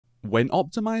When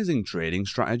optimizing trading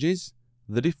strategies,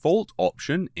 the default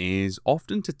option is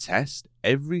often to test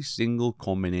every single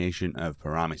combination of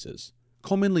parameters,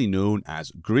 commonly known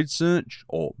as grid search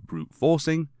or brute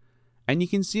forcing, and you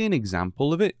can see an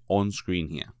example of it on screen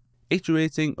here,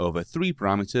 iterating over 3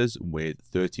 parameters with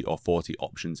 30 or 40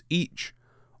 options each,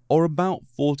 or about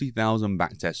 40,000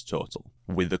 backtests total,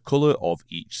 with the color of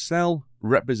each cell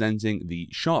representing the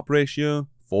Sharpe ratio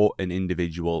for an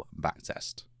individual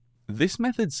backtest. This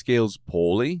method scales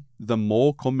poorly the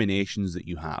more combinations that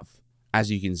you have.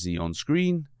 As you can see on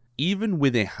screen, even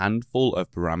with a handful of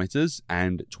parameters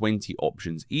and 20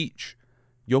 options each,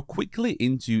 you're quickly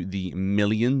into the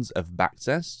millions of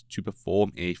backtests to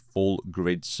perform a full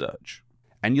grid search.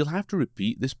 And you'll have to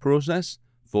repeat this process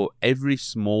for every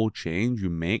small change you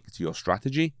make to your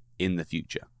strategy in the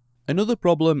future. Another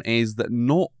problem is that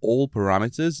not all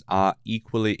parameters are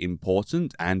equally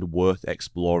important and worth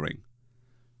exploring.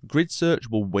 Grid search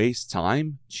will waste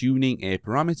time tuning a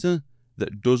parameter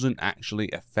that doesn't actually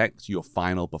affect your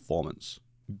final performance.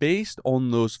 Based on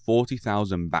those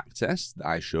 40,000 backtests that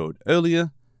I showed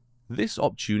earlier, this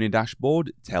opportunity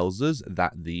dashboard tells us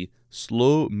that the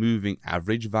slow moving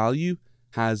average value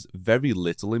has very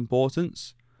little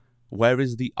importance,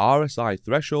 whereas the RSI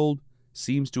threshold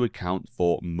seems to account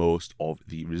for most of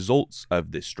the results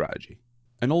of this strategy.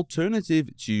 An alternative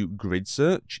to grid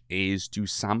search is to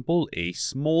sample a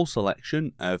small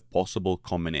selection of possible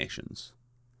combinations.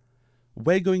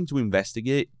 We're going to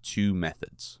investigate 2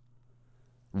 methods.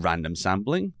 Random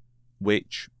sampling,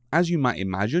 which, as you might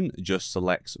imagine, just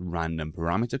selects random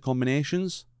parameter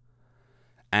combinations,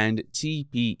 and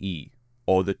TPE,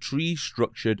 or the Tree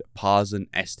Structured Parzen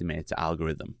Estimator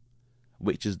algorithm,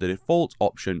 which is the default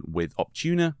option with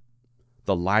Optuna,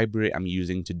 the library I'm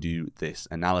using to do this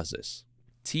analysis.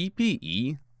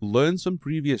 TPE learns from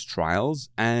previous trials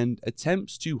and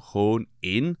attempts to hone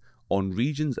in on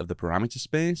regions of the parameter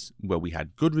space where we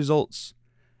had good results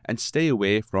and stay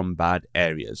away from bad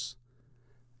areas.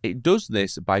 It does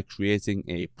this by creating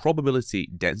a probability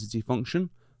density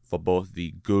function for both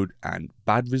the good and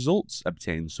bad results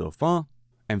obtained so far,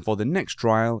 and for the next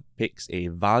trial picks a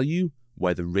value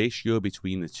where the ratio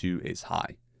between the two is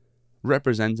high,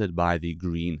 represented by the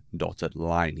green dotted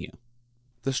line here.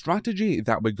 The strategy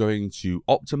that we're going to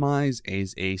optimize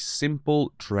is a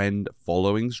simple trend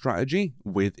following strategy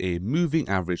with a moving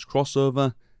average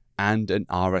crossover and an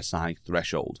RSI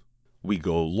threshold. We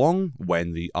go long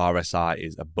when the RSI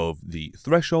is above the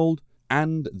threshold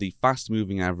and the fast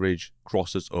moving average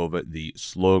crosses over the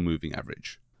slow moving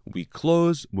average. We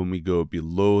close when we go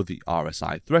below the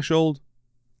RSI threshold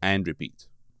and repeat.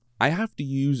 I have to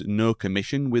use no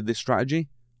commission with this strategy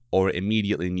or it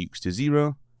immediately nukes to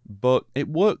 0, but it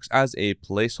works as a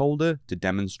placeholder to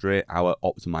demonstrate our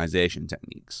optimization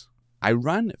techniques. I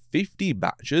ran 50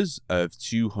 batches of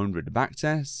 200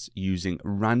 backtests using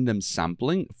random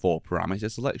sampling for parameter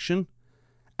selection,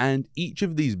 and each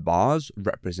of these bars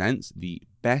represents the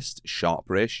best Sharpe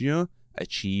ratio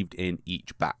achieved in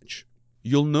each batch.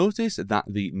 You'll notice that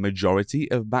the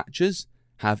majority of batches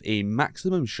have a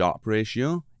maximum Sharpe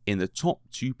ratio in the top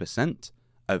 2%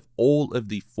 of all of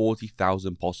the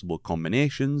 40,000 possible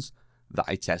combinations that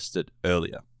I tested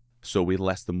earlier. So with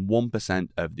less than 1%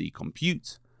 of the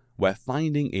compute, we're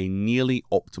finding a nearly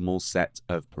optimal set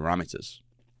of parameters.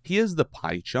 Here's the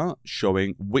pie chart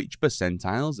showing which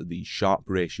percentiles the Sharpe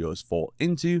ratios fall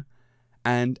into,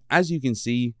 and as you can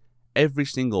see, every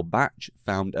single batch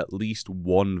found at least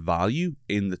one value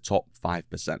in the top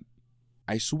 5%.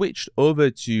 I switched over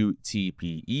to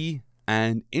TPE,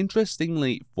 and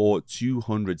interestingly, for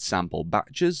 200 sample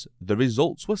batches, the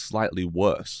results were slightly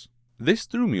worse. This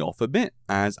threw me off a bit,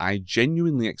 as I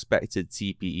genuinely expected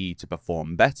TPE to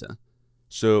perform better,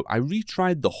 so I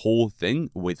retried the whole thing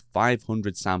with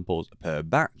 500 samples per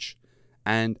batch,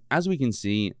 and as we can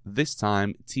see, this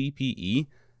time TPE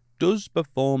does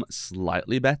perform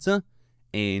slightly better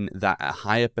in that a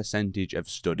higher percentage of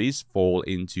studies fall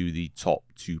into the top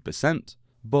 2%,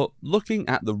 but looking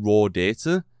at the raw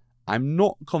data, I'm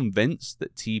not convinced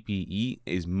that TPE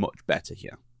is much better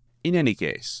here. In any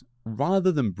case,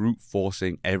 rather than brute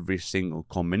forcing every single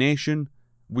combination,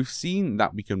 we've seen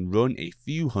that we can run a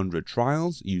few hundred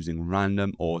trials using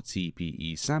random or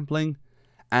TPE sampling,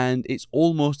 and it's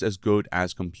almost as good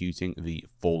as computing the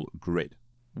full grid.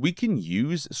 We can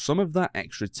use some of that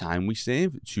extra time we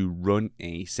save to run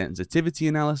a sensitivity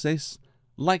analysis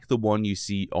like the one you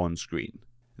see on screen.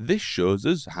 This shows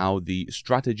us how the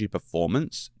strategy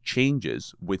performance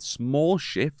changes with small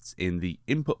shifts in the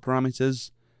input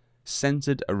parameters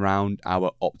centered around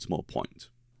our optimal point.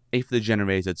 If the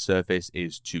generated surface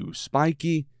is too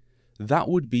spiky, that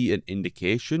would be an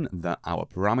indication that our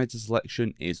parameter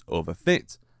selection is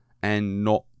overfit and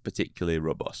not particularly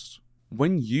robust.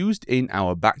 When used in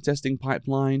our backtesting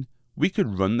pipeline, we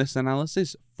could run this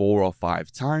analysis 4 or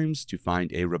 5 times to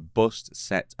find a robust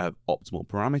set of optimal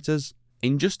parameters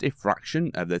in just a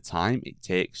fraction of the time it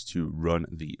takes to run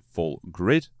the full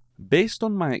grid. Based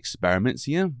on my experiments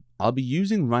here, I'll be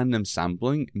using random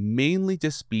sampling mainly to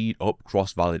speed up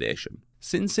cross-validation.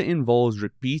 Since it involves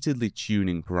repeatedly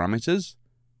tuning parameters,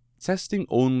 testing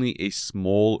only a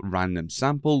small random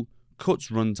sample cuts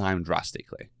runtime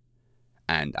drastically.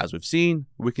 And as we've seen,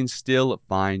 we can still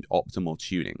find optimal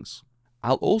tunings.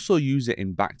 I'll also use it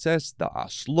in backtests that are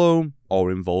slow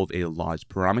or involve a large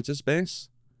parameter space,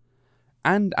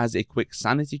 and as a quick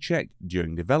sanity check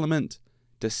during development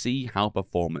to see how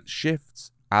performance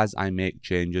shifts as I make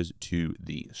changes to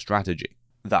the strategy.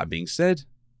 That being said,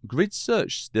 grid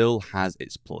search still has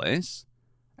its place,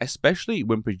 especially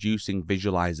when producing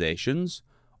visualizations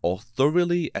or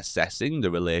thoroughly assessing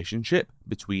the relationship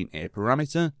between a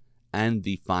parameter and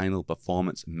the final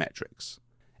performance metrics.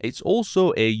 It's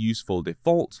also a useful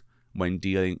default when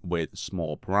dealing with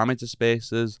small parameter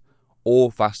spaces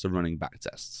or faster running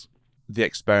backtests. The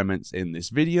experiments in this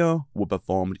video were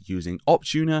performed using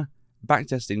Optuner,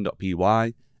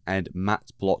 backtesting.py, and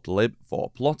matplotlib for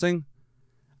plotting.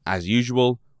 As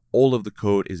usual, all of the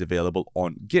code is available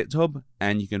on GitHub,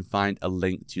 and you can find a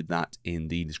link to that in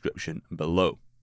the description below.